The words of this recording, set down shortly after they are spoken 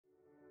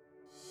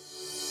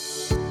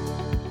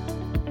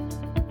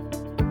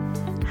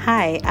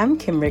Hi, I'm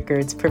Kim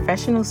Rickards,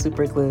 professional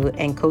superglue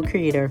and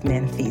co-creator of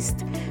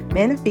Manifest.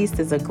 Manifest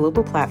is a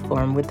global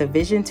platform with a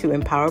vision to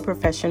empower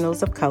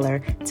professionals of color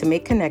to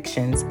make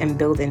connections and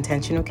build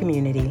intentional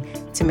community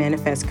to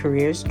manifest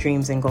careers,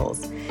 dreams, and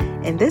goals.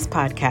 In this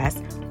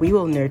podcast, we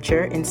will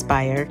nurture,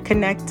 inspire,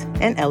 connect,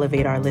 and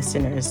elevate our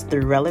listeners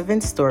through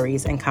relevant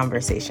stories and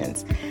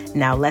conversations.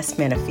 Now let's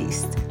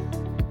manifest.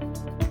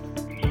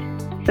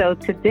 So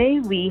today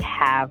we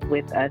have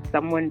with us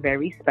someone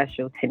very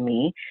special to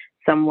me,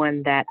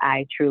 someone that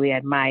I truly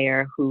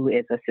admire, who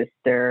is a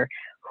sister,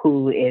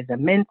 who is a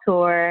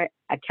mentor,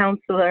 a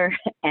counselor,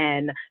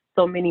 and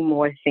so many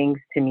more things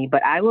to me.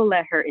 But I will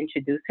let her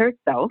introduce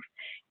herself,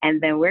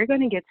 and then we're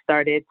going to get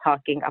started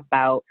talking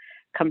about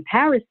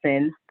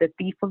comparison, the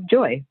thief of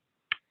joy.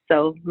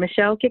 So,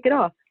 Michelle, kick it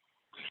off.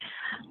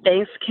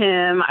 Thanks,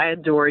 Kim. I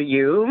adore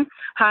you.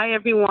 Hi,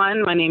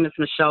 everyone. My name is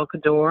Michelle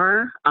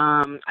Kador.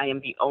 I am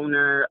the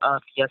owner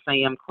of Yes I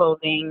Am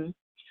Clothing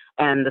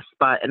and The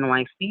Spot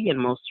NYC, and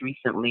most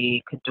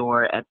recently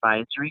Kador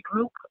Advisory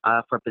Group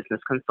for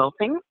business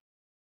consulting.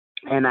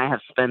 And I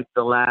have spent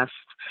the last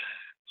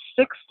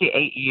 6 to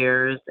 8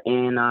 years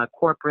in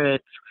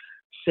corporate,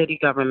 city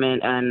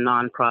government, and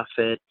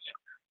nonprofit,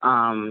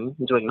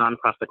 doing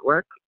nonprofit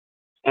work.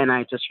 And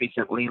I just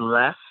recently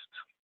left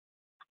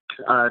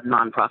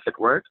nonprofit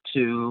work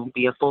to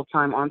be a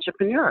full-time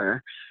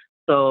entrepreneur.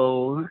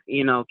 So,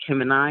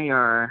 Kim and I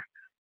are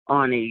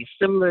on a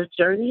similar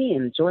journey,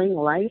 enjoying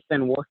life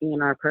and walking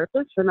in our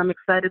purpose. And I'm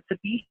excited to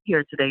be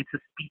here today to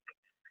speak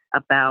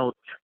about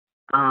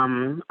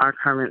our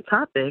current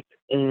topic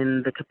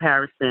in the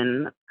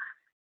comparison.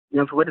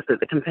 What is it?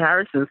 The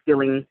comparison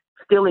stealing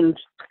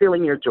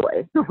your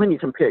joy when you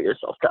compare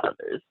yourself to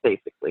others,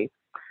 basically.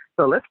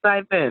 So let's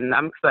dive in.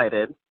 I'm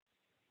excited.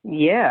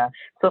 Yeah.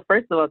 So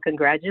first of all,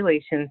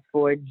 congratulations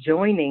for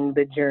joining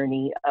the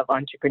journey of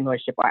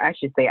entrepreneurship. Or I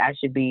should say, I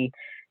should be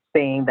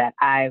saying that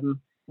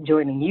I'm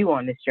joining you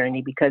on this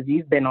journey because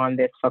you've been on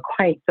this for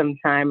quite some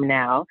time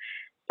now.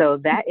 So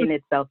that in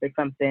itself is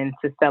something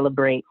to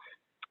celebrate.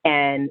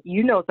 And,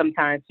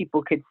 sometimes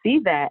people could see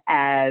that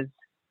as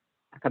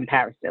a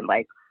comparison,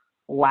 like,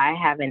 why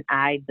haven't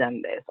I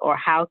done this? Or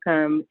how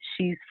come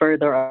she's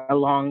further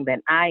along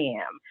than I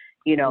am?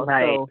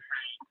 Right. So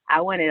I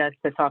wanted us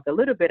to talk a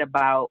little bit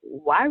about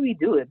why we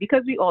do it,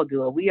 because we all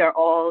do it. We are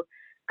all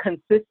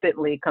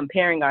consistently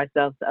comparing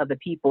ourselves to other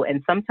people,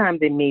 and sometimes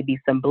it may be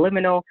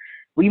subliminal.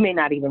 We may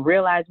not even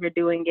realize we're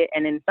doing it,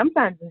 and then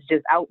sometimes it's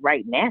just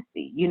outright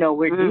nasty.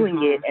 We're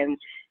doing it, and,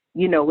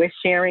 we're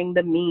sharing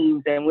the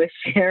memes, and we're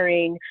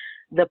sharing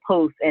the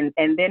posts, and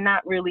they're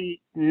not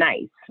really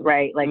nice,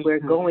 right? Like we're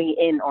going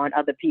in on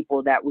other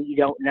people that we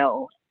don't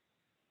know.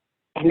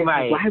 And it's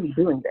like, why are we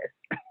doing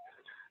this?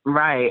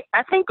 Right.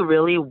 I think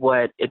really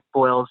what it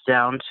boils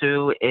down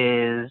to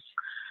is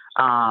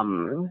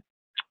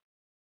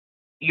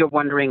you're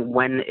wondering,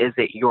 when is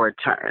it your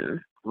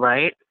turn,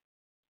 right?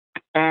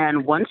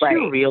 And once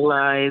you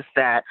realize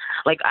that,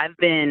 like I've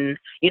been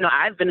in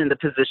the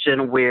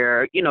position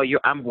where,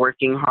 I'm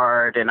working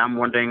hard and I'm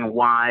wondering,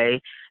 why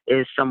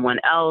is someone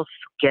else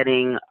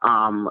getting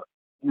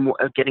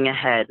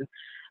ahead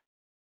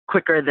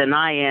quicker than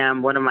I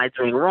am? What am I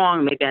doing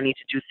wrong? Maybe I need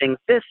to do things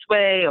this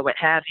way or what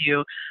have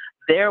you,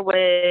 their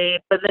way.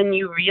 But then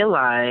you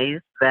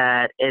realize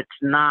that that's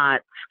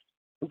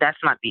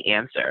not the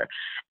answer.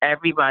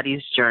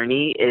 Everybody's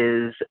journey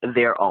is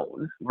their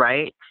own,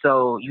 right?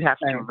 So you have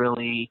to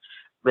really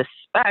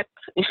respect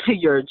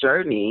your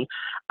journey.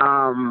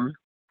 And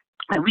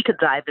we could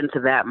dive into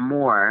that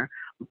more,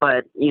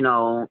 but,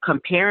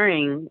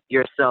 comparing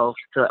yourself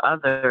to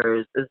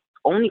others is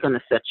only going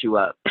to set you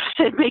up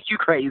and make you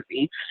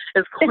crazy.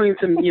 It's going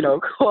to,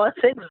 cause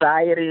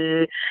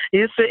anxiety.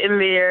 You're sitting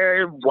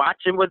there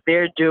watching what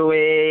they're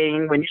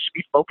doing when you should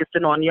be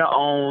focusing on your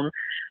own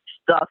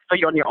stuff, for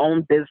you on your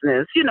own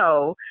business.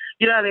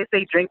 How they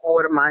say, drink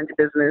water, mind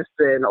your business,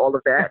 and all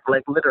of that.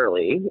 Like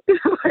literally,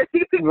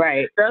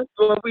 right? That's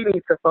what we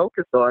need to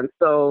focus on.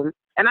 So,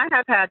 and I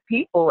have had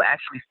people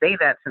actually say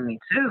that to me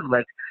too.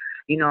 Like,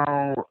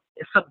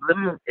 it's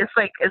subliminal. It's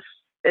like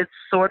it's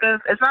sort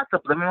of, it's not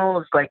subliminal.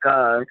 It's like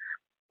how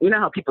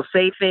people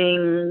say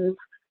things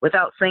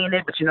without saying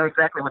it, but you know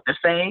exactly what they're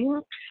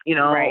saying.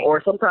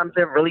 Or sometimes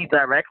they're really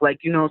direct. Like,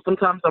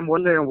 sometimes I'm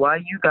wondering why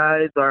you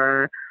guys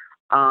are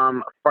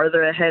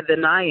further ahead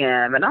than I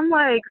am. And I'm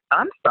like,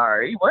 I'm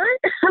sorry, what?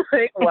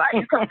 Like, why are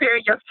you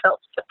comparing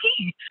yourself to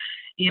me?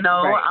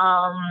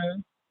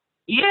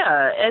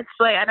 Yeah, it's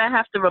like, and I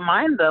have to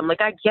remind them,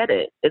 like, I get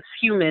it. It's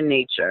human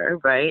nature,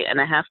 right? And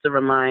I have to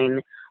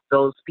remind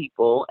those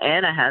people,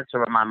 and I had to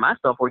remind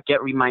myself, or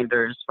get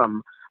reminders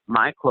from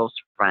my close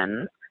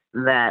friends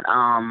that,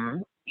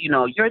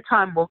 your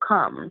time will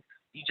come.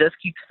 You just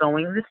keep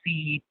sowing the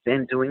seeds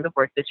and doing the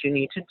work that you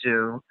need to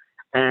do,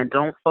 and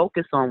don't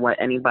focus on what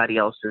anybody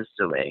else is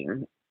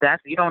doing.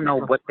 You don't know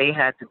what they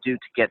had to do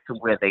to get to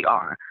where they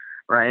are,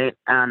 right?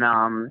 And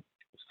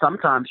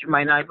sometimes you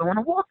might not even want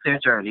to walk their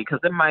journey because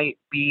it might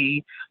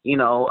be,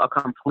 a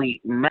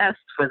complete mess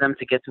for them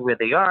to get to where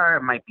they are.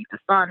 It might be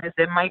dishonest.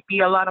 It might be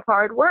a lot of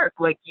hard work.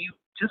 Like, you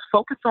Just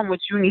focus on what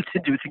you need to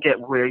do to get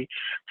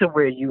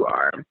where you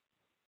are.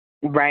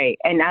 Right.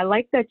 And I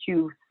like that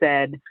you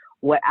said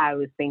what I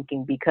was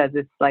thinking, because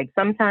it's like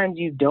sometimes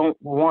you don't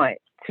want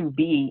to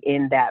be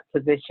in that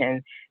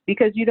position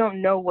because you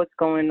don't know what's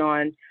going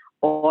on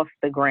off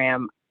the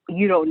gram.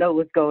 You don't know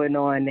what's going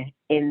on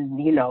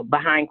in,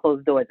 behind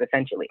closed doors,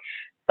 essentially.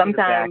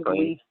 Sometimes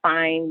we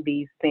find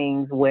these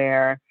things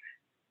where,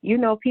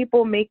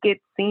 people make it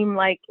seem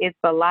like it's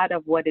a lot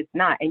of what it's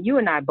not. And you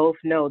and I both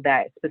know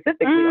that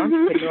specifically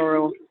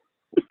entrepreneurial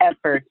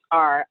efforts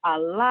are a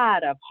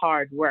lot of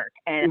hard work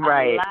and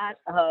a lot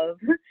of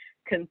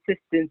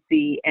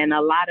consistency and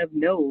a lot of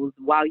no's,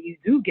 while you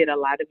do get a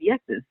lot of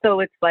yeses. So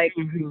it's like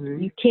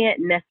you can't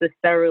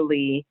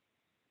necessarily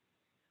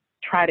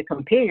try to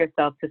compare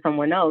yourself to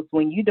someone else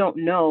when you don't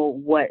know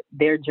what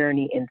their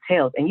journey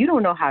entails and you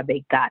don't know how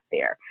they got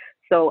there.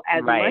 So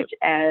as much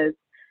as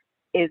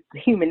it's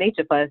human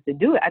nature for us to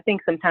do it, I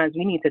think sometimes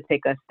we need to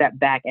take a step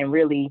back and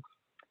really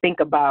think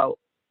about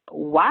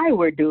why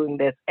we're doing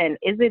this and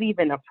is it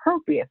even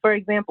appropriate? For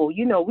example,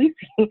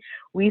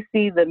 we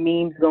see the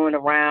memes going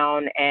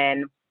around,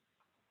 and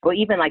or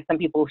even like some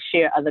people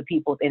share other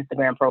people's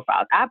Instagram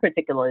profiles. I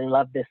particularly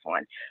love this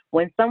one.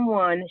 When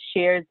someone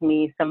shares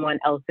me someone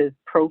else's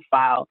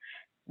profile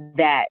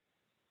that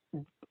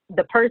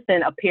the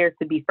person appears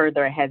to be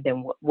further ahead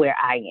than where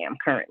I am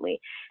currently,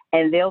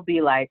 and they'll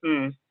be like,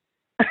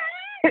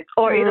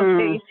 or it'll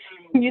say,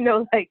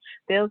 like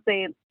they'll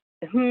say,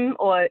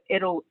 or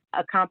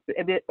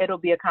it'll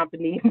be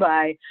accompanied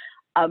by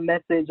a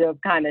message of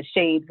kind of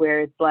shade where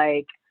it's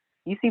like,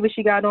 you see what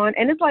she got on?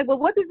 And it's like, well,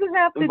 what does this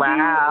have to do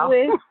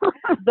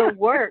with the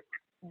work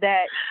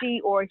that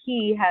she or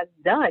he has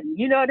done?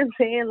 You know what I'm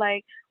saying?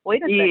 Like,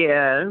 wait a second.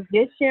 Yeah.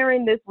 You're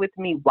sharing this with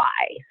me. Why?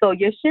 So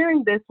you're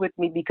sharing this with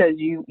me because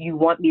you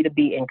want me to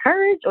be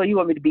encouraged, or you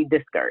want me to be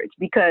discouraged?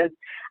 Because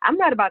I'm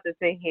not about to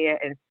sit here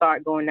and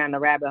start going down the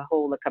rabbit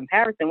hole of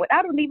comparison when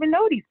I don't even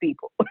know these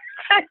people.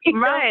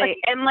 Right.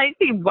 And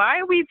why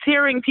are we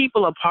tearing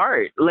people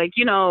apart?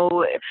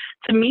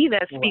 To me,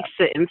 that speaks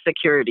to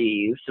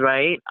insecurities,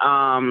 right?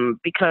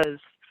 Because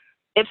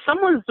if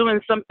someone's doing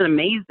something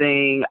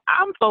amazing,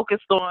 I'm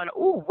focused on,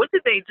 what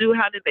did they do?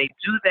 How did they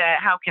do that?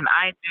 How can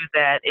I do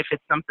that if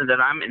it's something that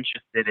I'm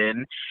interested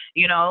in,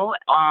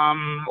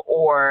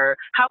 or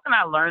how can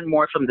I learn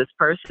more from this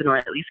person, or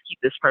at least keep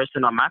this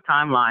person on my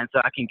timeline so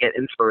I can get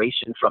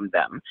inspiration from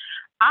them.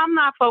 I'm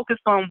not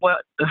focused on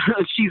what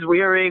she's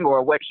wearing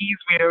or what he's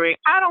wearing.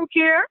 I don't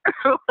care.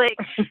 Because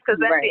at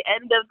the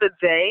end of the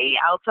day,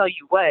 I'll tell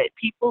you what,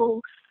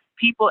 people,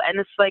 and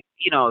it's like,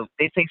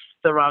 they say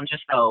surround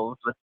yourselves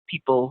with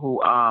people who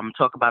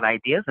talk about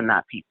ideas and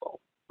not people,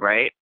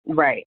 right?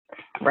 Right.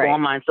 Small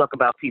minds talk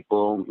about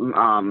people,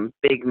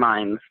 big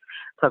minds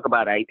talk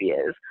about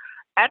ideas.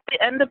 At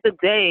the end of the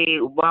day,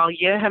 while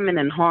you're hemming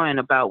and hawing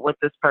about what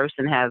this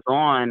person has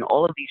on,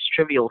 all of these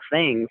trivial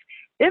things,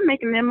 they're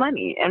making their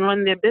money and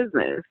running their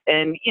business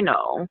and,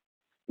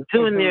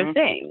 doing their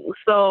thing.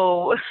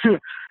 So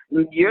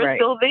you're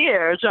still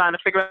there trying to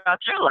figure out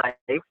your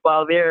life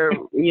while they're,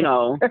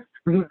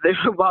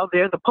 while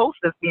they're the post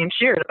that's being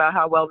shared about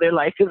how well their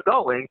life is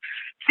going,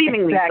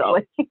 seemingly so.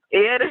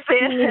 You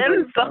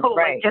understand? So,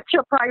 get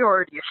your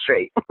priorities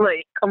straight.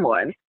 Come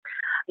on.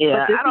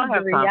 Yeah, I don't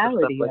have time for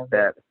stuff like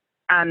that.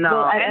 I know,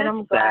 well, and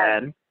I'm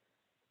glad.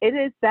 It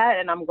is sad,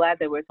 and I'm glad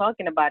that we're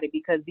talking about it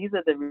because these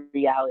are the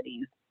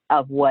realities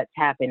of what's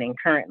happening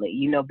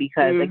currently,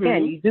 because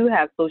again, you do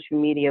have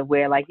social media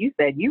where, like you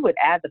said, you would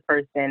add the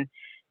person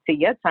to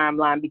your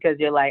timeline because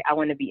you're like, I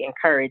want to be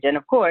encouraged. And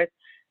of course,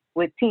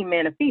 with Team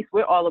Manifest,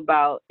 we're all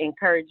about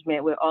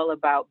encouragement. We're all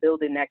about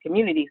building that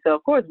community. So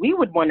of course, we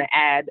would want to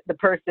add the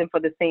person for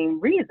the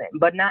same reason,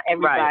 but not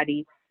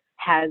everybody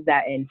has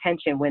that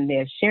intention when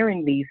they're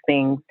sharing these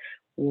things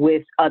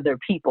with other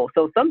people.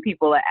 So some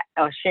people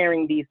are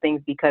sharing these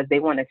things because they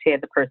want to tear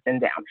the person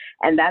down.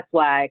 And that's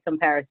why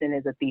comparison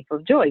is a thief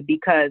of joy,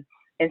 because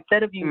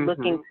instead of you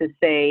looking to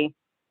say,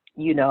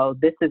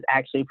 this is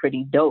actually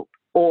pretty dope,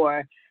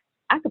 or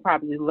I could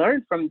probably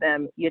learn from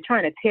them, you're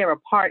trying to tear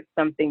apart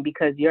something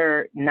because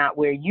you're not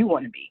where you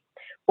want to be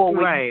or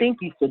where you think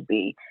you should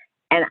be.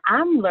 And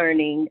I'm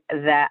learning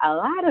that a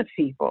lot of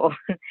people,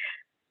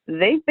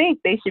 they think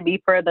they should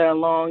be further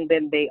along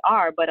than they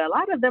are, but a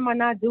lot of them are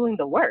not doing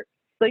the work.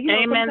 So,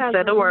 amen,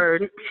 said the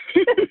word.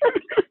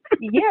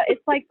 Yeah,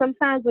 it's like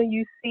sometimes when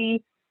you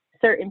see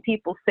certain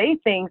people say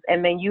things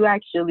and then you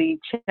actually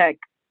check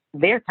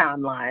their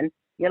timeline,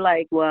 you're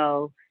like,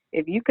 well,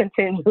 if you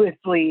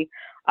continuously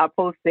are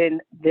posting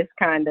this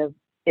kind of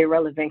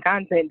irrelevant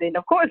content, then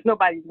of course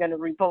nobody's going to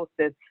repost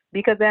this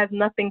because it has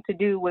nothing to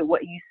do with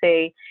what you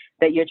say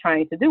that you're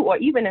trying to do. Or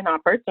even in our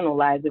personal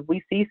lives, if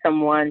we see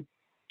someone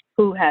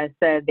who has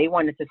said they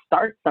wanted to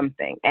start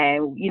something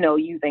and,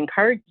 you've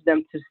encouraged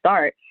them to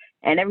start,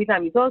 and every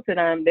time you talk to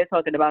them, they're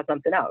talking about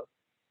something else.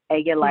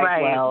 And you're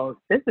like, well,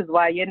 this is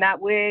why you're not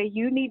where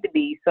you need to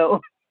be. So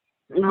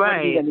what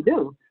are you going to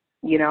do?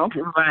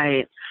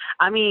 Right.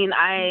 I mean,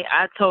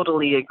 I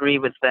totally agree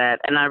with that.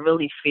 And I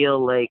really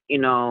feel like,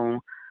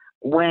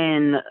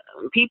 when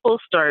people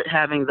start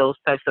having those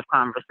types of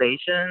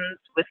conversations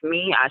with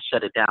me, I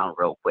shut it down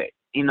real quick.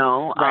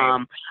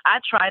 Right. I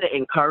try to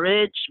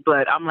encourage,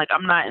 but I'm like,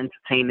 I'm not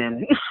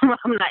entertaining.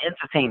 I'm not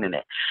entertaining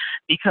it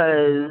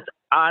because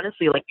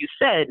honestly, like you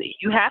said,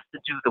 you have to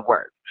do the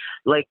work.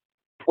 Like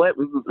what,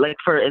 like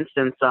for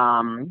instance,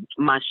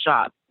 my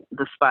shop,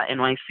 the Spot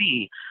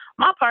NYC.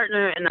 My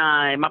partners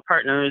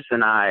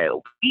and I,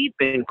 we've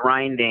been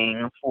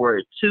grinding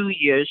for 2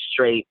 years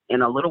straight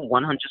in a little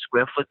 100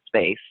 square foot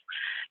space,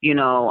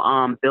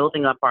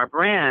 building up our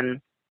brand.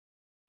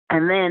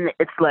 And then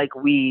it's like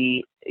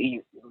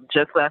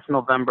just last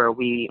November,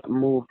 we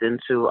moved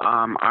into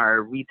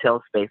our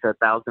retail space, a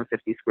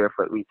 1,050 square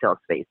foot retail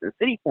space in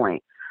City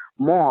Point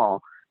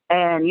Mall.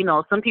 And,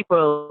 some people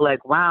are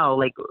like, wow,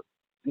 like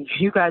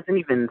you guys didn't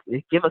even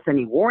give us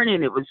any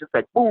warning. It was just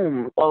like,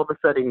 boom, all of a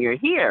sudden you're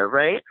here,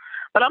 right?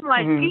 But I'm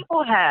like, Hmm.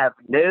 people have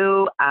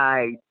no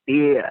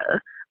idea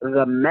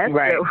the mess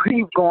Right. that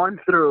we've gone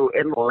through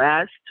in the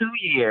last 2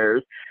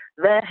 years,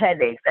 the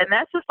headaches. And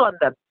that's just on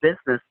the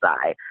business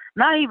side,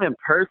 not even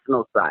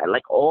personal side,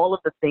 like all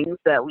of the things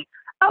that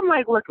I'm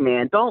like, look,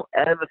 man, don't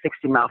ever fix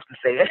your mouth to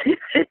say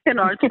it in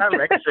our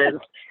direction.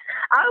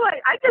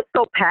 I get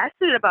so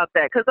passionate about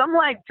that because I'm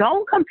like,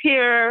 don't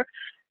compare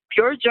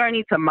your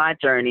journey to my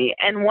journey.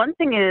 And one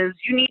thing is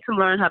you need to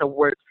learn how to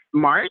work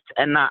smart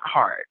and not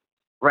hard,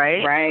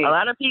 right? A Right.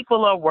 lot of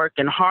people are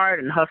working hard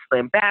and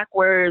hustling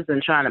backwards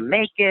and trying to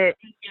make it.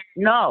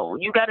 No,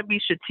 you got to be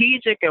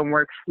strategic and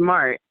work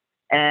smart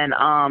and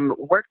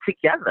work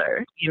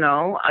together,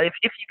 if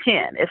you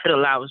can, if it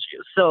allows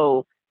you.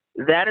 So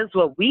that is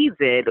what we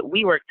did.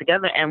 We worked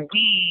together and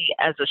we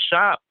as a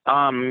shop,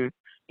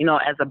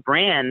 as a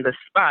brand, the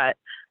Spot,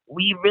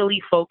 we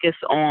really focus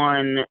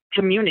on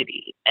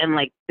community and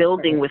like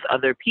building Right. with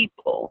other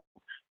people.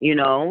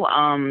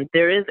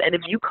 There is, and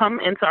if you come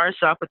into our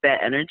shop with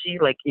that energy,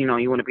 like, you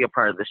want to be a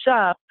part of the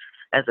shop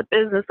as a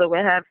business or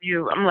what have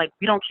you, I'm like,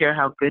 we don't care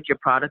how good your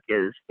product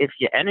is. If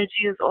your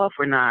energy is off,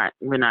 we're not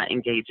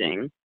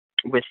engaging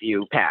with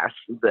you past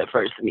the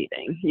first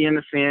meeting. You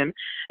understand?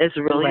 It's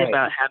really Right.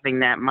 about having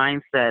that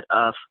mindset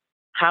of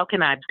how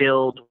can I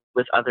build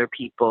with other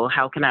people?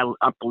 How can I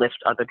uplift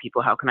other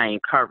people? How can I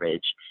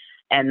encourage?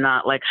 And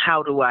not like,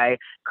 how do I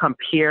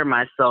compare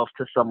myself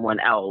to someone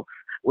else,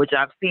 which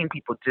I've seen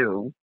people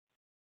do.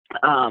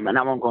 And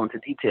I won't go into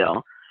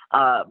detail.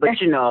 But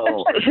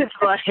it's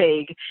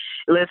like,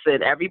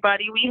 listen,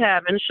 everybody we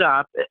have in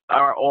shop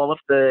are all of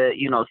the,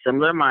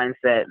 similar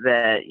mindset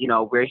that,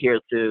 we're here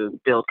to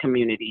build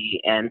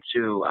community and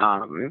to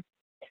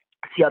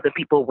see other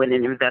people win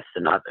and invest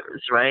in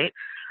others, right?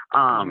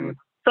 Hmm.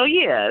 So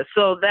yeah,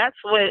 so that's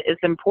what is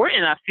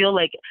important. I feel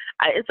like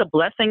it's a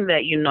blessing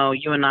that you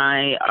and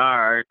I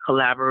are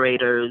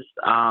collaborators,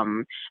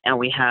 and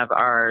we have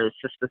our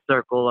sister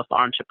circle of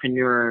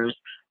entrepreneurs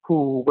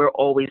who we're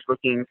always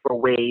looking for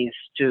ways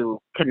to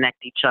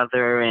connect each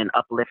other and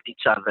uplift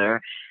each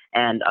other,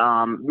 and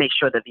make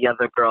sure that the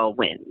other girl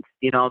wins.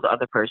 The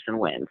other person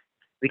wins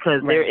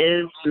because there Right.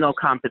 is no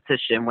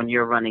competition when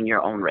you're running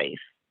your own race.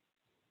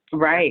 That's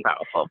Right.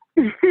 powerful.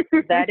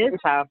 That is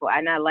powerful,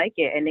 and I like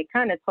it. And it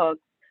kind of talks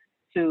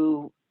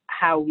to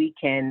how we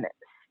can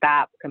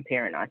stop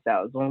comparing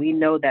ourselves when we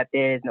know that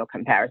there is no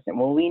comparison,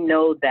 when we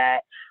know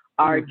that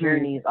our Mhm.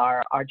 journeys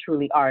are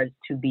truly ours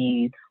to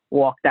be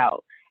walked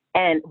out,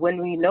 and when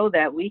we know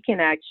that we can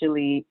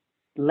actually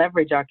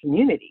leverage our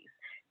communities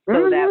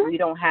so that Mhm. we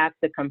don't have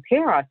to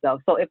compare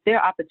ourselves. So if there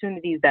are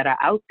opportunities that are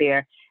out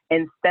there,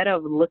 instead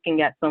of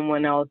looking at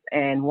someone else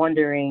and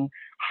wondering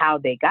how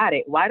they got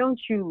it, why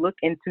don't you look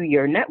into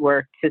your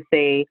network to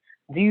say,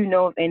 do you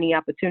know if any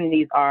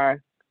opportunities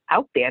are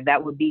out there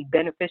that would be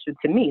beneficial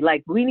to me?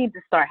 Like, we need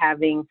to start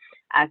having,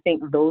 I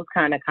think, those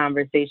kind of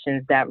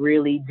conversations that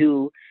really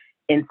do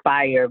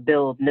inspire,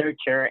 build,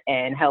 nurture,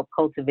 and help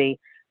cultivate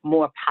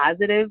more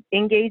positive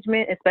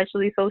engagement,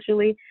 especially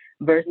socially,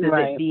 versus it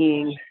Right.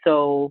 being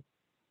so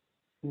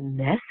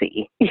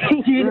messy,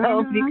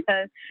 Mhm.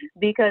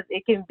 because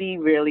it can be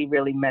really,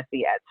 really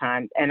messy at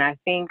times. And I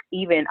think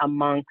even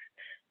amongst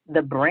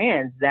the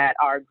brands that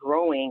are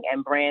growing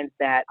and brands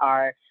that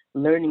are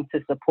learning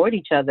to support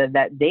each other,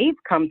 that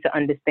they've come to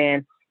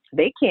understand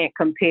they can't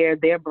compare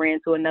their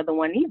brand to another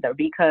one either,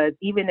 because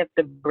even if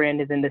the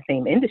brand is in the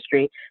same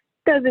industry,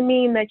 doesn't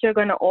mean that you're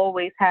going to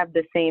always have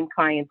the same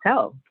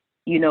clientele.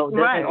 Doesn't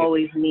Right.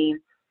 always mean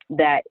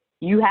that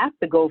you have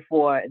to go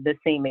for the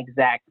same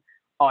exact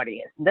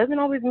audience. Doesn't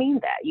always mean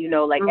that.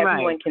 Like, Right.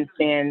 everyone can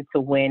stand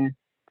to win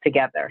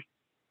together.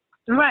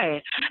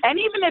 Right. And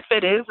even if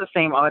it is the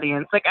same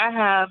audience, like I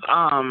have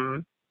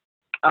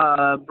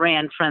a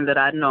brand friend that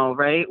I know,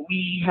 right?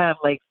 We have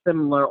like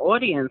similar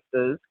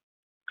audiences.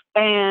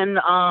 And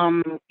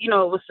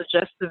it was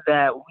suggested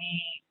that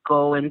we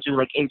go and do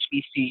like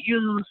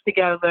HBCUs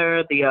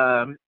together, the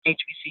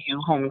HBCU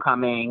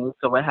homecomings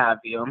or what have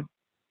you.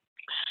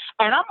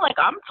 And I'm like,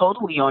 I'm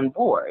totally on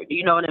board.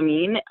 You know what I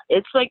mean?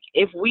 It's like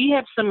if we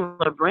have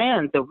similar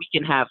brands that we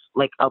can have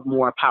like a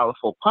more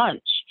powerful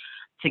punch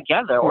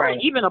together, or Right.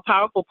 even a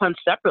powerful punch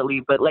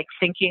separately, but like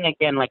thinking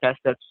again, like I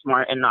said,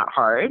 smart and not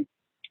hard, Right.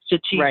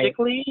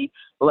 strategically,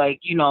 like,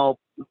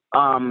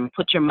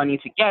 put your money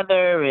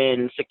together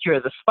and secure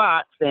the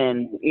spots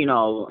and,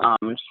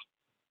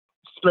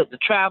 split the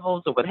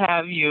travels or what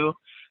have you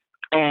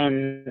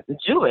and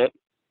do it.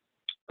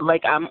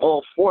 Like, I'm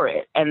all for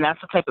it. And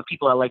that's the type of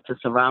people I like to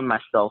surround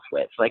myself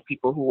with, like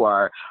people who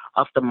are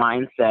of the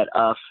mindset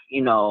of,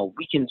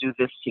 we can do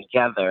this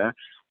together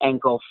and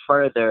go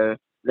further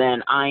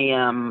than I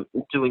am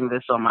doing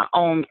this on my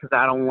own, because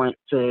I don't want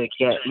to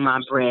get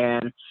my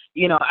brand,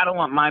 I don't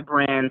want my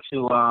brand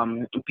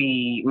to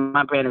be,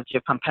 my brand is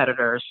your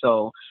competitor,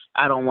 so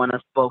I don't want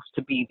us both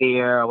to be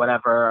there or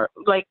whatever.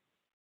 Like,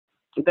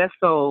 that's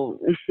so,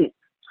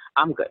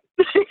 I'm good.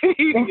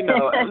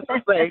 It's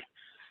just like,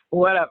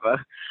 whatever.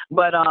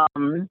 But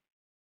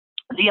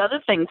the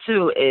other thing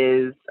too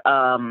is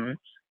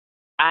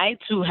I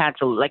too had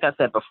to, like I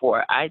said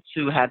before, I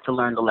too had to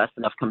learn the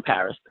lesson of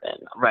comparison,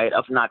 right?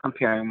 Of not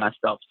comparing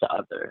myself to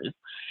others.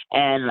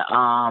 And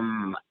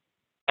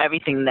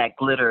everything that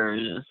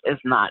glitters is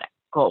not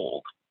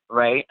gold,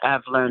 right?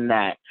 I've learned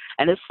that.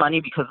 And it's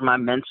funny because my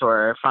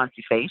mentor,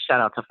 Fancy Face, shout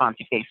out to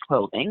Fancy Face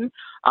Clothing,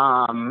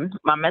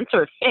 my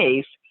mentor,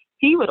 Face,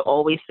 he would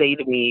always say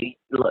to me,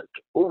 look,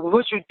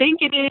 what you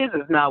think it is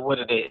not what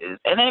it is.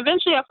 And then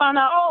eventually I found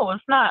out, oh,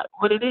 it's not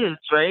what it is,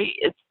 right?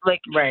 It's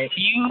like Right.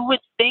 you would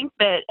think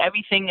that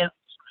everything is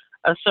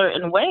a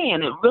certain way,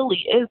 and it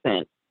really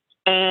isn't.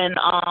 And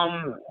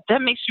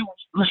that makes you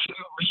like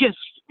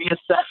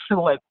reassess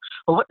and like,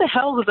 well, what the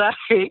hell was I,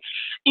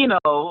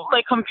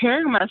 like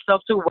comparing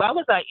myself to? Why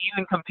was I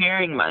even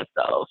comparing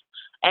myself?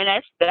 And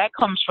that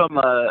comes from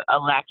a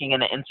lacking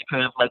and an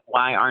insecurity of like,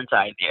 why aren't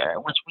I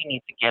there? Which we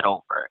need to get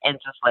over and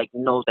just like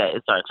know that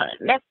it's our turn.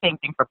 And that's the same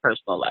thing for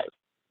personal life.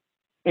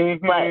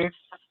 Mm-hmm. But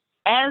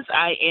as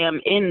I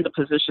am in the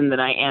position that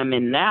I am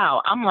in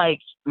now, I'm like,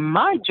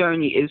 my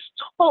journey is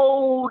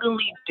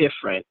totally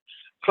different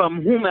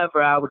from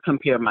whomever I would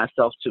compare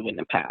myself to in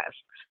the past.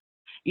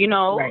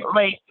 Right.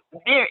 Like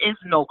there is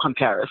no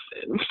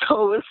comparison.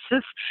 So it's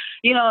just,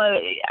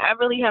 I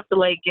really have to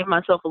like give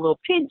myself a little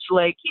pinch.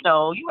 Like, you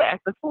were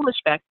acting foolish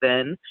back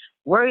then,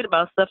 worried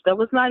about stuff that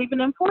was not even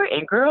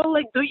important. Girl,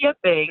 like do your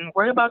thing,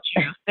 worry about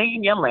you, stay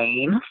in your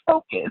lane,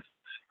 focus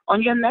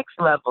on your next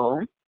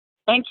level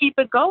and keep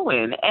it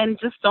going. And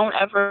just don't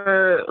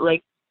ever,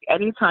 like,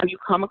 anytime you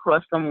come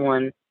across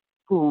someone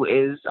who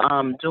is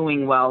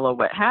doing well or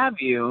what have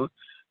you,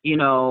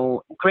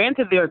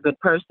 granted they're a good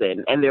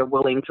person and they're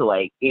willing to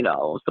like,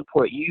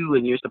 support you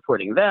and you're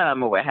supporting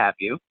them or what have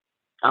you,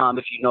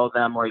 if you know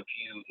them or if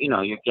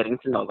you're getting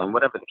to know them,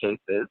 whatever the case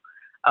is,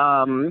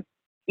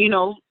 you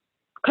know,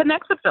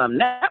 connect with them,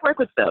 network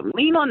with them,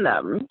 lean on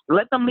them,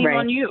 let them lean Right.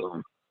 on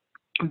you,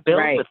 build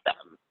Right. with them.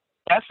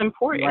 That's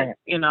important,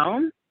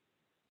 Right.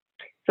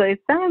 So it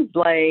sounds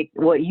like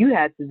what you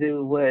had to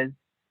do was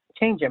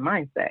change your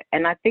mindset.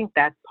 And I think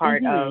that's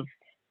part of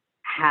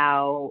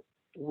how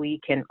we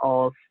can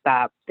all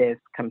stop this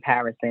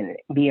comparison,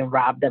 being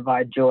robbed of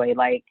our joy.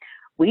 Like,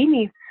 we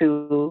need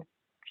to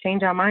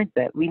change our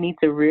mindset. We need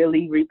to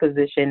really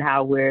reposition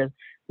how we're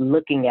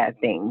looking at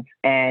things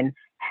and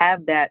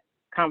have that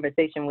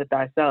conversation with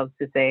ourselves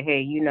to say,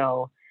 hey,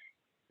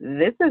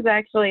 this is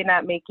actually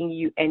not making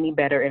you any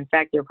better. In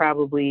fact, you're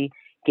probably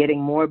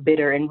getting more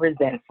bitter and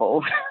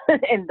resentful.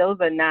 And those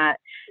are not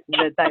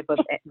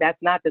that's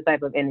not the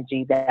type of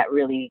energy that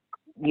really,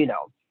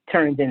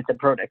 turns into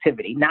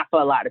productivity. Not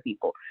for a lot of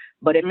people.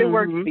 But if it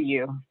works for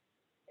you,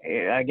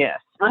 I guess.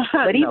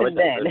 But even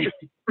then,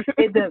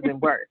 it doesn't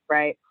work,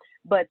 right?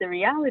 But the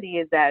reality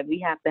is that we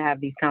have to have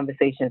these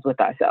conversations with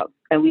ourselves.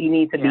 And we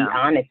need to be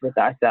honest with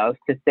ourselves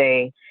to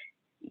say,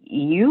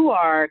 you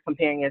are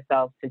comparing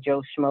yourself to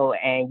Joe Schmo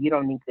and you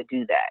don't need to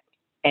do that.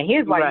 And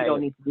here's why you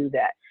don't need to do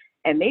that.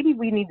 And maybe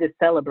we need to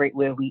celebrate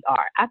where we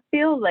are. I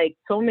feel like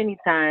so many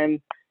times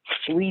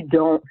we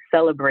don't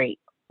celebrate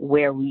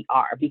where we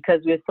are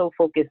because we're so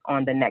focused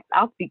on the next.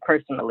 I'll speak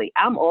personally.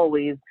 I'm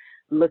always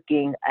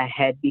looking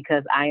ahead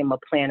because I am a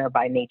planner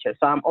by nature.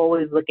 So I'm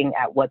always looking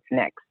at what's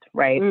next,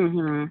 right?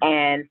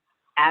 And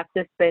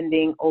after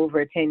spending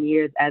over 10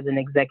 years as an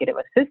executive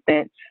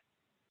assistant,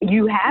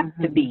 you have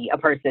to be a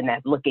person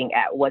that's looking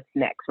at what's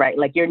next, right?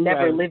 Like you're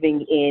never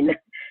living in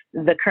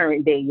the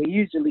current day. You're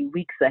usually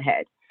weeks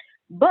ahead.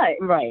 But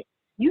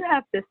you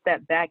have to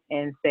step back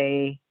and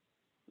say,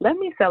 let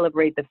me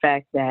celebrate the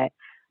fact that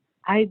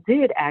I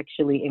did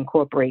actually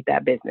incorporate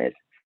that business.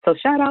 So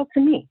shout out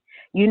to me,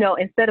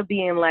 instead of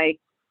being like,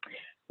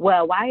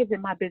 well, why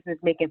isn't my business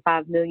making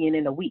 $5 million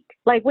in a week?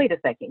 Like, wait a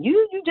second,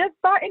 you just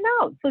starting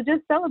out. So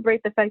just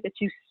celebrate the fact that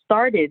you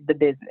started the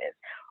business.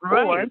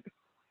 Or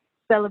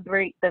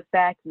celebrate the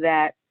fact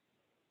that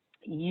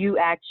you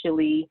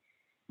actually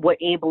were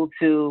able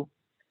to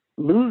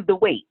lose the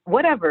weight,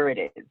 whatever it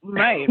is.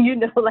 Right.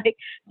 Like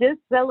just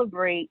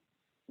celebrate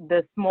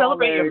the smaller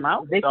Celebrate your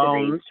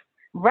milestones.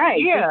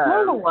 Right. Yeah. The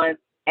smaller ones.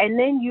 And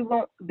then you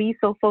won't be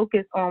so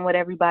focused on what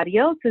everybody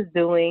else is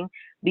doing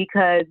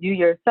because you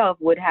yourself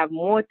would have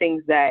more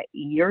things that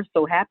you're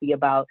so happy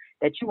about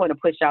that you want to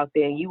push out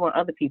there and you want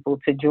other people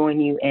to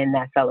join you in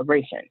that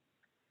celebration.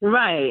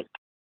 Right.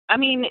 I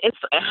mean, it's,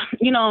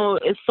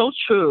 it's so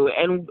true.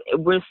 And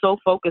we're so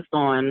focused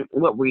on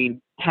what we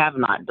have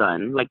not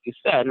done, like you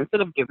said,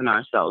 instead of giving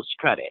ourselves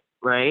credit,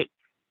 right?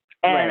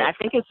 And Right. I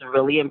think it's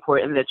really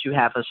important that you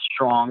have a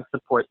strong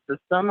support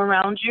system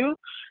around you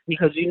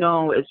because,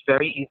 it's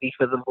very easy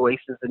for the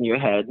voices in your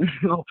head.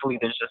 Hopefully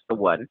there's just the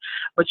one.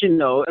 But,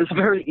 it's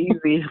very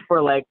easy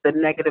for like the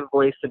negative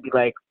voice to be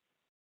like,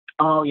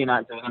 oh, you're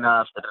not doing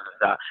enough. Da, da,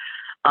 da,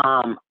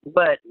 da.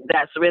 But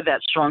that's where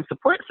that strong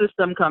support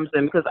system comes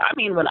in because, I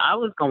mean, when I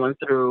was going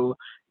through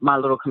my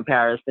little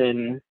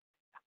comparison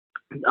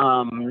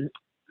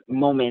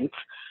moment,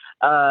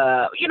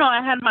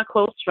 I had my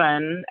close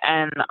friend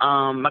and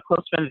my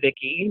close friend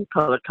Vicky,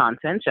 Colored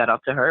Content, shout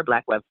out to her,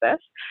 Black Web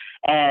Fest,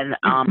 and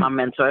my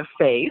mentor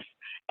Faith.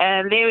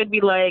 And they would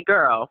be like,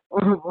 girl,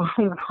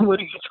 what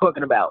are you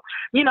talking about?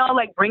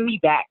 Like bring me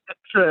back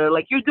to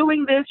like, you're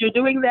doing this, you're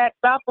doing that.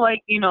 Stop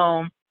like,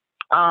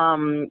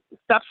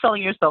 stop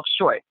selling yourself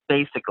short,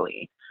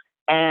 basically.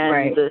 And,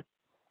 Right.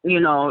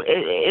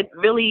 it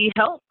really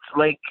helps,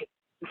 like,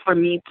 for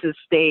me to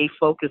stay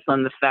focused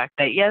on the fact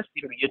that, yes,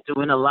 you're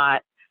doing a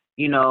lot,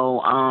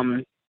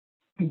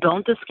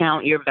 don't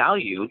discount your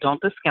value,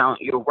 don't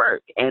discount your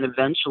work. And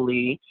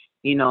eventually,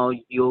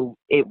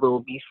 it will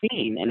be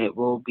seen and it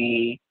will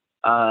be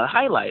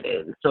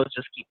highlighted. So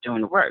just keep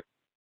doing the work.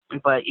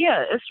 But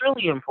yeah, it's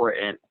really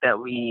important that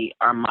we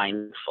are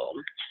mindful.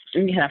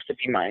 We have to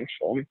be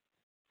mindful.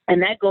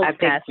 And that goes I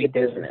think past we the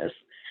do. business.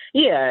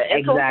 Yeah,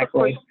 it's also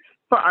Exactly.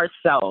 for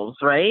ourselves,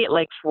 right?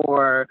 Like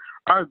for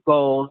our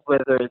goals,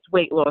 whether it's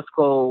weight loss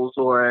goals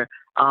or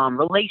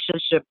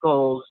relationship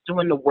goals,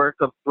 doing the work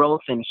of growth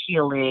and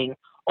healing,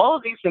 all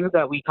of these things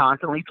that we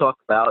constantly talk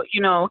about,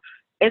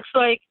 it's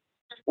like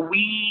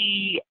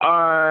we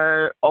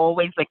are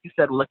always, like you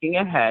said, looking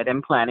ahead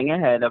and planning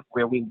ahead of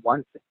where we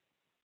want to.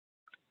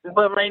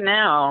 But right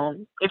now,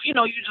 if you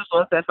just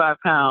lost that 5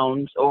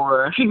 pounds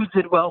or you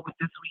did well with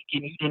this week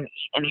and you didn't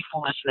eat any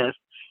foolishness,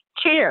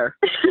 cheer.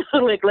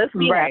 Like, let's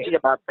be Right. happy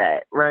about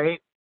that, right?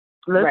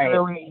 Let's Right.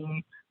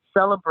 really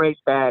celebrate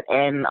that.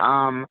 And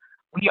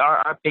we are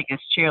our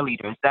biggest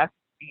cheerleaders. That's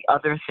the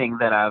other thing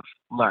that I've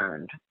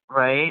learned,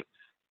 right?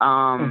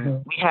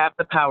 Hmm. We have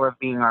the power of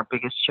being our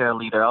biggest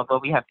cheerleader, although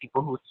we have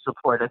people who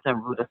support us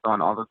and root us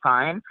on all the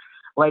time.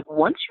 Like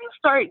once you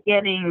start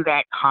getting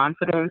that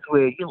confidence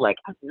where you're like,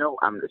 I know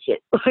I'm the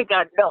shit. Like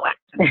I know I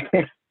can do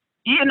this.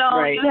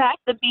 Right. You have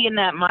to be in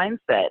that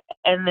mindset.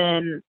 And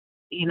then,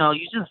 you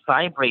just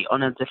vibrate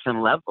on a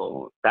different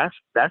level. That's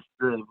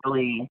the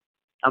really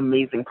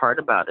amazing part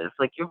about it. It's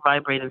like you're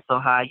vibrating so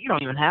high, you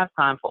don't even have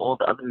time for all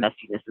the other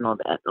messiness and all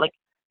that. Like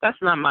that's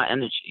not my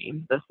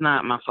energy. That's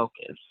not my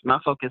focus. My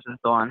focus is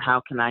on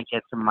how can I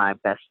get to my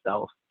best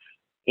self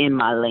in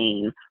my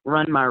lane,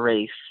 run my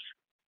race,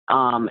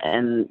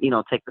 and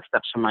take the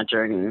steps from my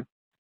journey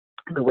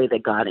the way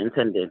that God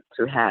intended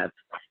to have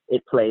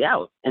it play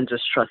out, and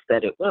just trust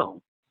that it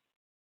will.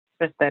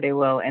 Trust that it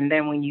will. And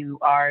then when you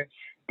are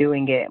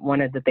doing it,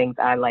 one of the things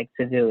I like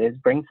to do is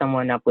bring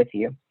someone up with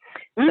you.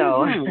 So,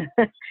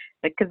 Mm-hmm.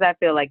 because I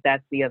feel like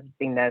that's the other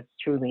thing that's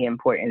truly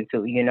important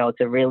too,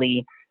 to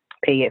really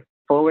pay it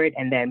forward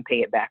and then pay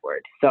it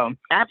backward. So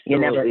you're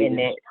never in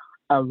Absolutely. it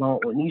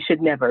alone. You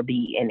should never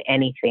be in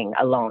anything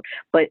alone.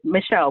 But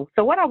Michelle,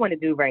 so what I want to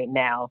do right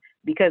now,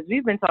 because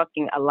we've been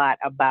talking a lot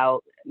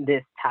about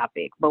this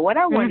topic, but what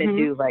I want to Mm-hmm.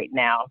 do right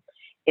now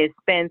is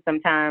spend some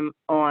time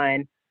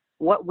on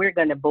what we're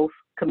going to both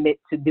commit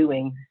to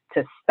doing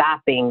to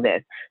stopping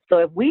this. So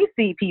if we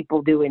see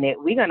people doing it,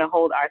 we're going to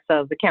hold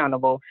ourselves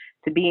accountable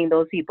to being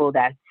those people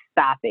that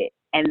stop it.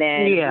 And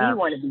then we Yeah.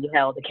 want to be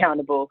held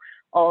accountable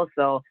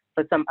also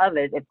for some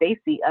others if they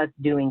see us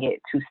doing it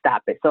to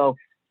stop it. So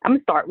I'm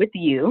gonna start with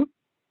you.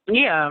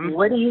 Yeah.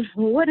 What is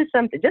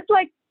something just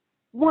like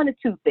one or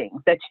two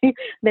things that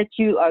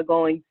you are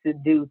going to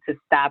do to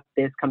stop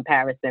this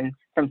comparison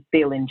from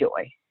stealing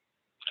joy?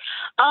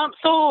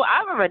 So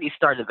I've already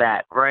started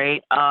that,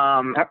 right?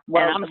 And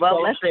I'm so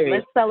Let's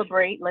serious.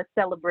 celebrate. Let's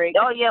celebrate.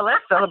 Oh yeah,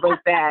 let's celebrate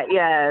that.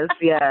 Yes,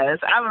 yes.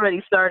 I've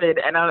already started,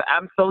 and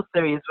I'm so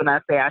serious when I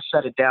say I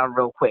shut it down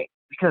real quick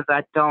because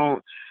I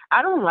don't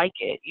like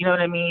it. You know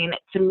what I mean?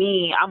 To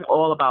me, I'm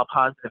all about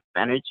positive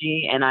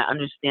energy, and I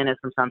understand that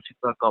sometimes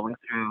people are going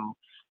through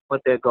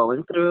what they're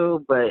going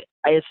through, but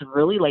it's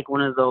really like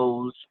one of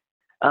those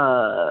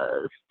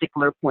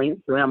stickler points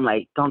where I'm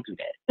like, don't do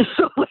that.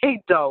 So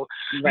like, don't.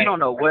 You Right. don't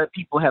know what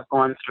people have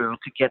gone through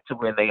to get to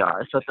where they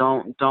are. So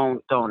don't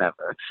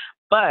ever.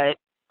 But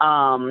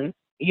how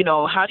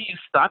do you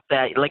stop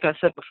that? Like I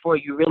said before,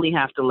 you really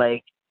have to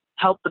like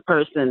help the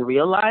person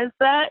realize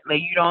that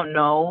you don't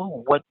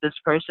know what this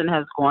person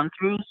has gone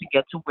through to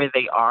get to where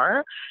they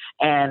are,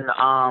 and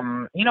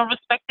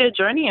respect their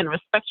journey and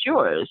respect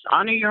yours.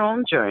 Honor your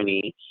own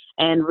journey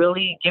and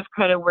really give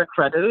credit where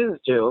credit is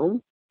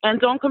due. And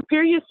don't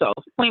compare yourself.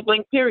 Point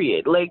blank.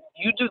 Period. Like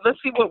you do. Let's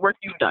see what work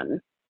you've done.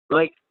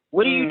 Like,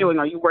 what are you doing?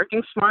 Are you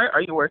working smart?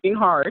 Are you working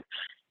hard?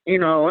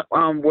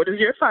 What is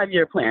your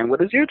 5-year plan?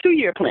 What is your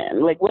 2-year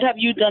plan? Like, what have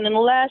you done in the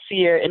last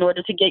year in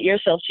order to get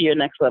yourself to your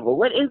next level?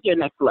 What is your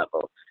next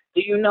level?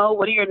 Do you know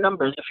what are your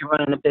numbers if you're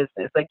running a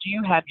business? Like, do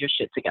you have your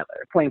shit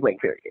together? Point blank,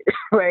 period.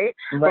 Right?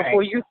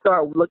 Before you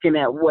start looking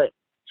at what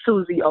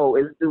Susie O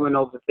is doing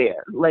over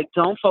there. Like,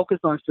 don't focus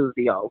on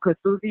Susie O because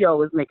Susie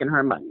O is making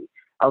her money.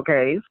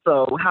 Okay?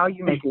 So how are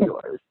you making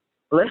yours?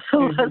 Let's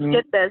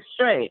get that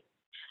straight.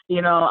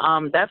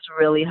 That's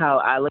really how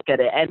I look at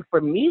it. And for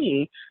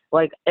me,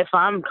 like, if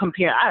I'm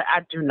comparing,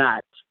 I do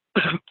not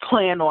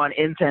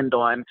intend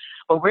on,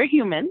 but we're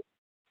human.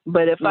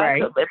 But if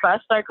I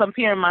start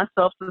comparing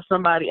myself to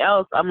somebody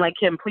else, I'm like,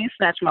 Kim, please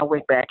snatch my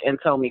wig back and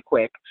tell me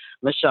quick,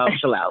 Michelle,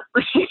 chill out.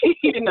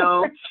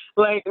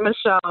 Like,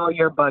 Michelle,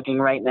 you're bugging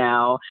right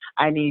now.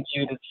 I need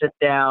you to sit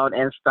down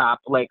and stop,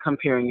 like,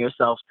 comparing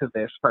yourself to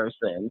this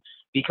person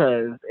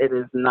because it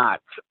is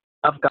not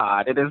of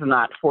God. It is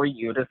not for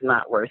you. It is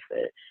not worth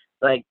it.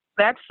 Like,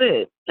 that's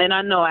it. And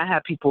I know I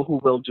have people who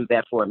will do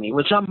that for me,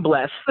 which I'm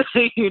blessed,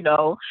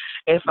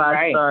 if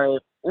I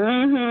start.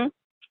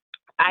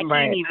 I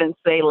can't even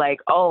say, like,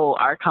 oh,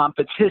 our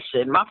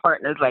competition. My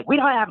partner's like, we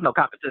don't have no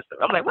competition.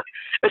 I'm like, what?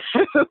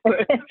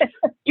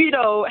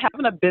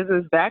 Having a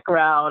business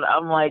background,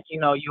 I'm like,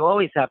 you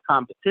always have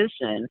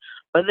competition.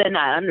 But then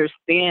I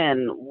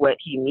understand what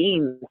he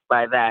means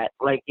by that.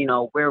 Like,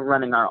 we're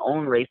running our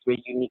own race. We're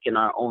unique in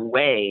our own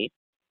way.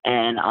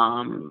 And,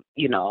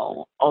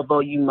 although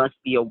you must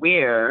be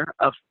aware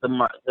of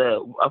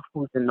of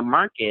who's in the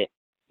market,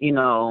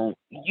 you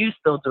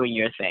still doing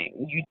your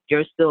thing.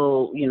 You're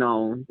still,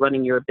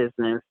 running your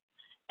business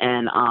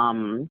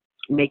and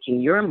making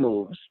your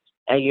moves,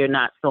 and you're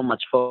not so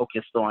much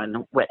focused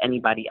on what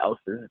anybody else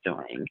is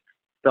doing.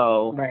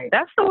 So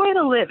that's the way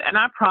to live. And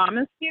I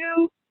promise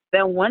you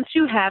that once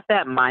you have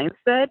that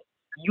mindset,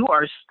 you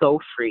are so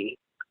free.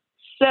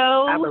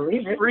 So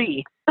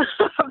free.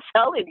 I'm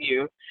telling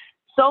you,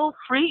 so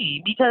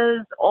free,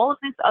 because all of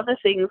these other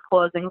things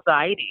cause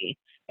anxiety.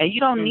 And you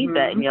don't need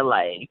that in your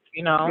life,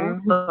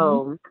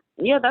 So,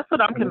 yeah, that's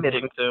what I'm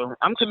committing to.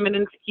 I'm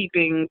committing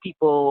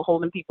to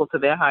holding people to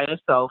their higher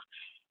self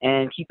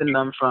and keeping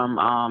them from,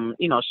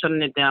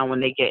 shutting it down when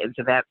they get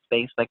into that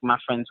space like my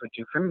friends would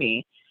do for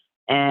me.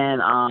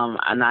 And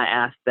I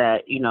ask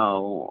that,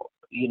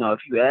 if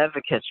you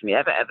ever catch me,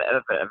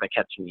 ever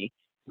catch me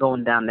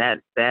going down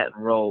that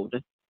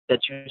road, that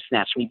you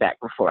snatch me back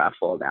before I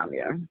fall down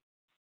there.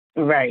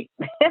 Right.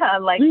 I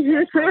like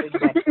that.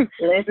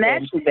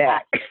 Snatch me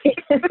back.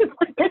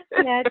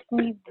 Snatch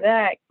me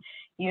back.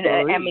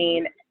 I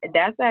mean,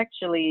 that's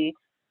actually,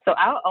 so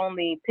I'll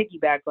only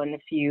piggyback on a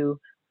few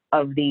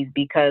of these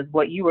because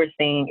what you were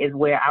saying is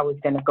where I was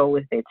going to go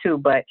with it too.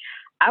 But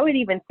I would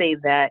even say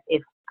that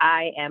if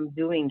I am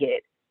doing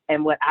it,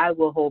 and what I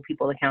will hold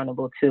people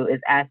accountable to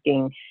is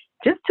asking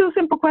just 2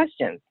 simple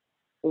questions.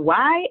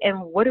 Why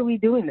and what are we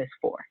doing this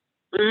for?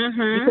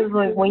 Because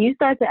when you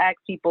start to ask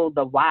people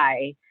the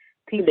why,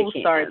 people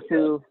start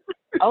to,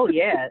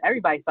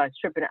 everybody starts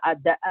tripping.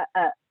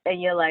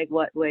 And you're like,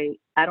 what? Wait,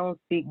 I don't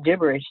speak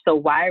gibberish. So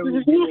why are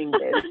we doing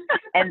this?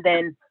 And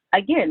then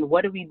again,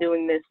 what are we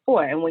doing this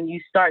for? And when you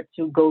start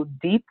to go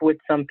deep with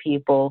some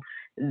people,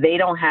 they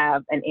don't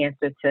have an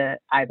answer to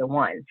either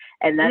one.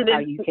 And that's how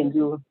you can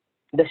do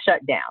the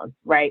shutdown,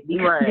 right?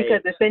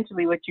 Because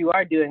essentially what you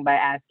are doing by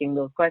asking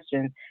those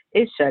questions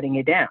is shutting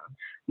it down.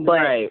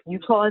 But you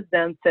cause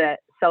them to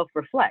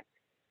self-reflect,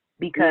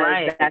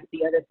 because that's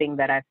the other thing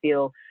that I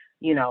feel,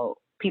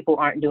 people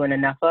aren't doing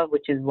enough of,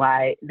 which is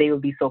why they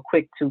would be so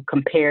quick to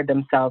compare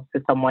themselves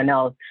to someone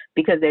else,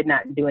 because they're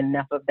not doing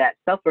enough of that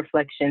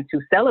self-reflection to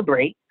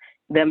celebrate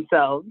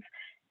themselves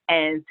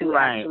and to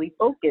actually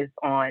focus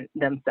on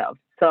themselves.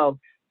 So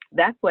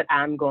that's what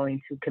I'm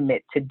going to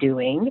commit to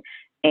doing.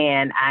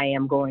 And I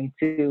am going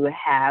to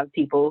have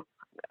people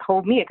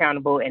hold me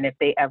accountable. And if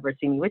they ever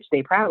see me, which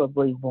they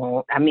probably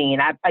won't. I mean,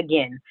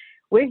 again,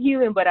 we're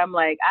human, but I'm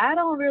like, I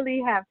don't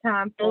really have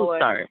time for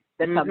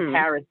the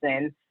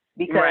comparison,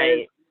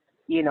 because,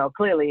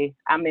 clearly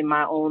I'm in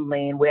my own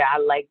lane where I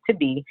like to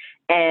be.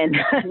 And,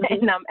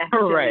 and I'm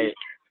actually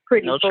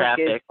pretty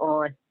focused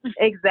on.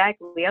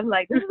 Exactly. I'm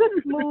like, this is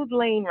a smooth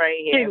lane right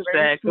here.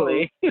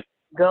 Exactly.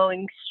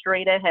 Going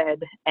straight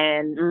ahead.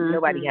 And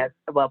nobody has,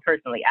 well,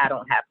 personally, I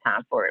don't have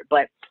time for it.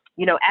 But,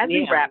 as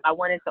we wrap, I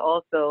wanted to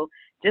also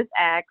just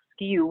ask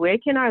you, where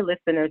can our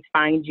listeners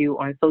find you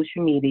on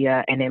social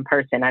media and in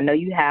person? I know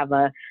you have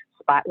a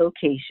spot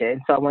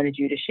location, so I wanted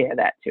you to share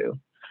that too.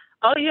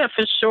 Oh, yeah,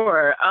 for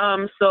sure.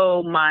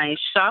 So my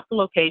shop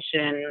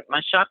location,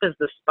 my shop is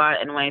The Spot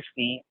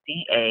NYC,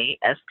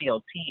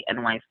 DASPOT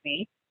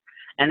NYC,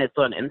 and it's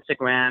on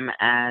Instagram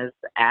as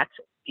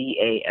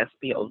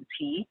 @DASPOT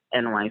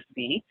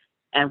NYC.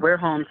 And we're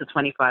home to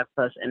 25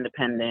 plus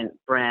independent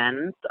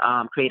brands,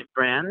 creative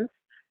brands,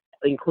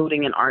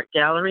 including an art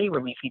gallery where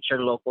we feature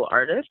local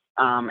artists,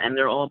 and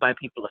they're all by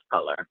people of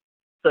color.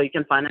 So you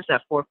can find us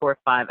at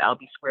 445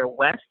 Albee Square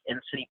West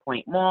in City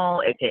Point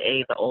Mall,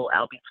 aka the old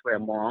Albee Square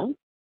Mall.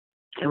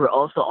 And we're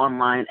also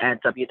online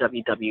at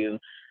www.thespot.com.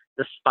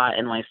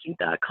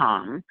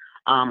 thespotnyc.com.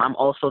 I'm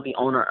also the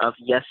owner of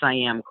Yes I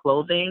Am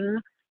Clothing,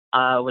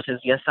 which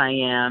is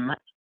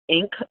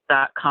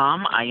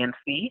yesiaminc.com,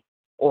 INC,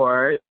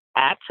 or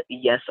at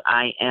Yes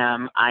I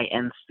Am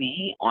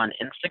INC on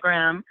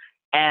Instagram.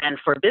 And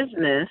for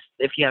business,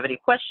 if you have any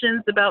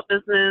questions about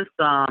business,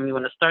 you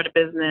want to start a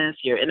business,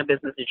 you're in a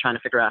business, you're trying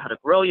to figure out how to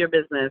grow your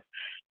business,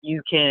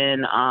 you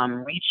can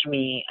reach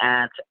me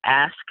at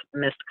Ask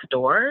Miss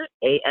Kadore,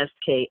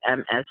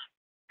 AskMsCadore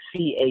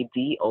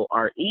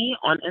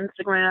on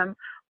Instagram,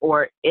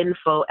 or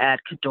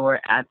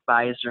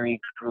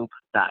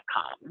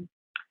info@KadoreAdvisoryGroup.com.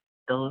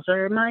 Those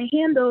are my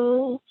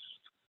handles.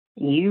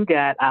 You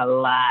got a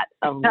lot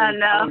of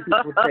links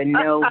for people to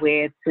know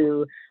where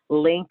to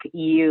link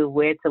you.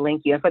 And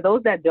for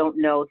those that don't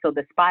know, so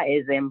the spot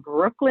is in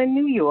Brooklyn,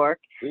 New York.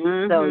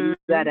 Mm-hmm. So you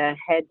got to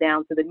head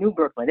down to the New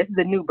Brooklyn. This is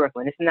the New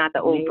Brooklyn. It's not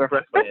the old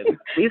Brooklyn.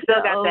 We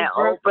still got that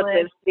old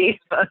Brooklyn feel.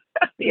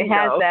 It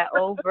has that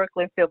old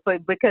Brooklyn feel.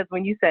 Because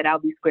when you said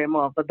Albee Square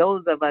Mall, for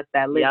those of us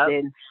that lived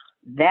in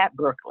that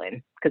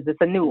Brooklyn, because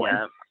it's a new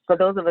one. For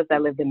those of us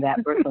that lived in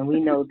that Brooklyn, we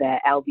know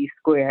that Albee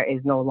Square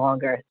is no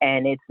longer,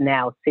 and it's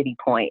now City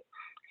Point.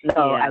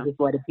 So I just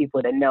wanted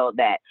people to know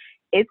that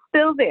it's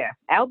still there.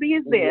 Albee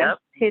is there,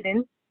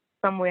 hidden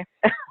somewhere.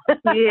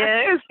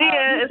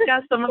 It's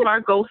got some of our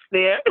ghosts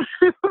there.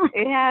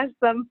 It has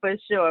some for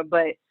sure,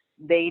 but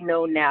they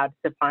know now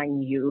to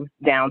find you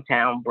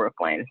downtown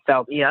Brooklyn.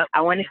 So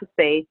I wanted to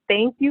say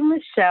thank you,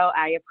 Michelle.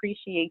 I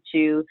appreciate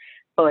you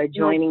for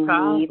joining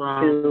me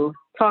to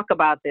talk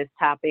about this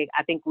topic.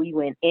 I think we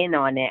went in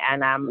on it,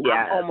 and I'm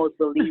almost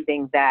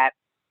believing that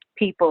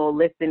people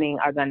listening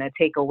are going to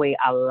take away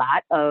a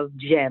lot of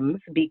gems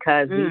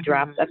because we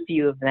dropped a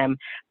few of them.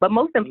 But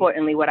most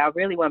importantly, what I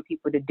really want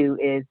people to do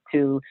is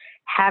to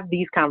have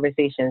these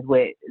conversations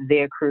with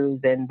their crews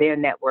and their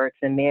networks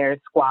and their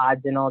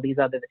squads and all these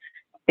other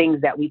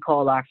things that we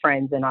call our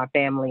friends and our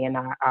family and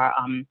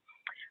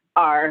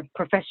our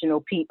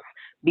professional peeps,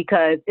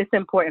 because it's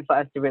important for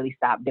us to really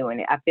stop doing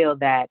it. I feel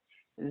that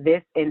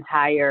this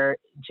entire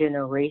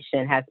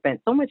generation has spent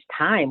so much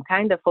time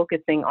kind of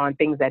focusing on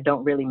things that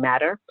don't really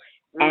matter.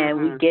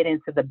 And we get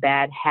into the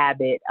bad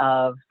habit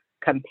of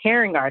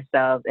comparing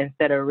ourselves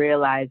instead of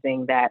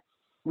realizing that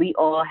we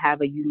all have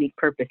a unique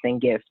purpose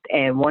and gift.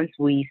 And once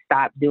we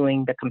stop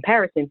doing the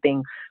comparison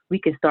thing, we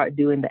can start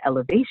doing the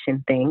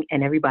elevation thing,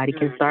 and everybody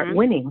can start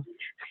winning.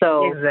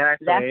 So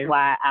that's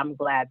why I'm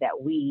glad that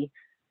we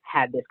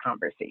had this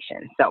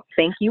conversation. So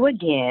thank you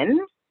again.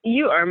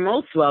 You are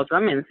most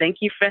welcome, and thank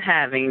you for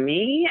having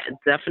me.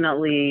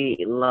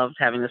 Definitely loved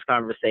having this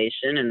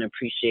conversation and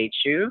appreciate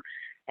you.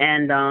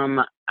 And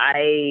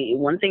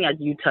one thing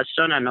you touched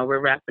on, I know we're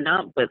wrapping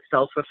up, but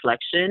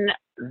self-reflection,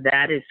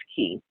 that is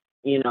key.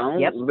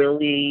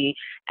 Really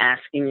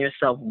asking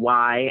yourself,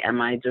 why am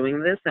I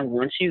doing this? And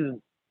once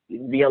you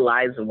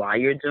realize why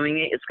you're doing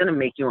it, it's going to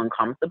make you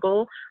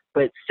uncomfortable,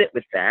 but sit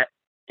with that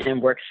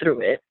and work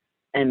through it.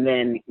 And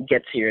then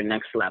get to your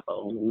next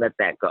level. Let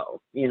that go,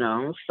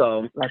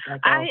 So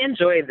I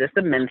enjoy this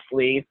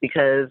immensely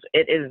because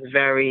it is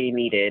very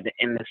needed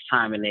in this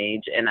time and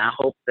age. And I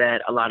hope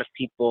that a lot of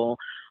people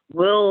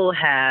will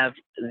have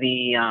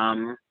the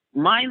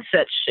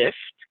mindset shift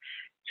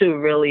to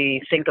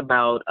really think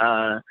about,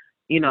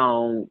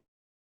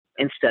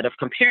 instead of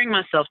comparing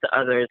myself to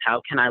others,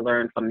 how can I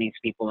learn from these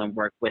people and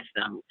work with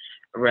them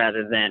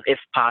rather than, if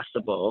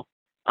possible,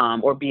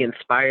 or be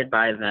inspired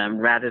by them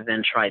rather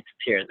than try to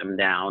tear them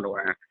down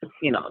or,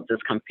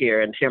 just compare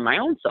and tear my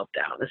own self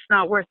down. It's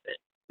not worth it.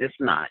 It's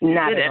not.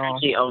 Not good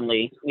energy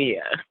only.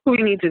 Yeah. We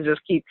need to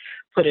just keep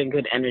putting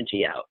good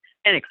energy out,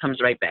 and it comes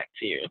right back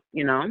to you,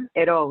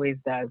 It always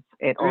does.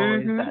 It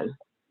always does.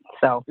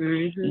 So,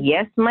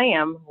 yes,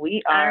 ma'am,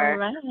 we are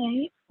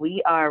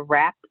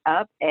wrapped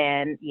up,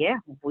 and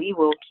we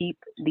will keep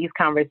these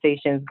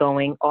conversations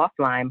going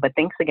offline. But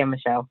thanks again,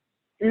 Michelle.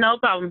 No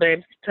problem,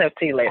 babe. Talk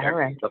to you later. All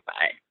right.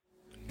 Bye-bye.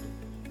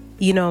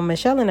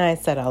 Michelle and I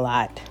said a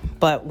lot,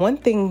 but one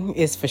thing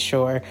is for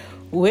sure,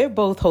 we're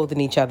both holding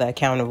each other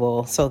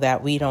accountable so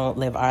that we don't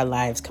live our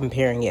lives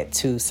comparing it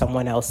to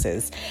someone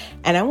else's.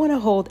 And I want to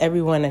hold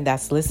everyone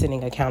that's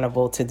listening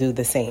accountable to do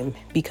the same,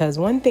 because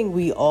one thing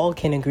we all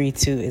can agree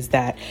to is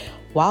that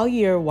while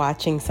you're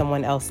watching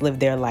someone else live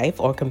their life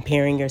or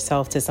comparing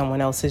yourself to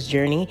someone else's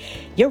journey,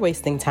 you're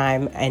wasting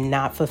time and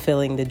not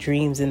fulfilling the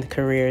dreams and the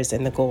careers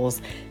and the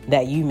goals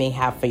that you may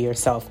have for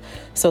yourself.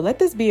 So let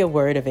this be a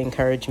word of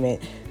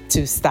encouragement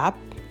to stop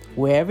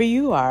wherever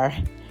you are,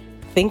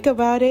 think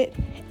about it,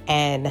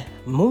 and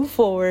move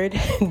forward.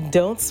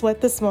 Don't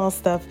sweat the small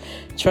stuff.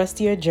 Trust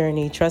your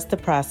journey, trust the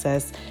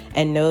process,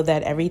 and know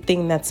that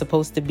everything that's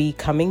supposed to be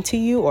coming to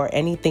you or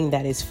anything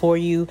that is for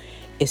you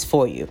is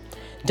for you.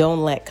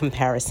 Don't let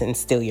comparison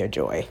steal your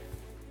joy.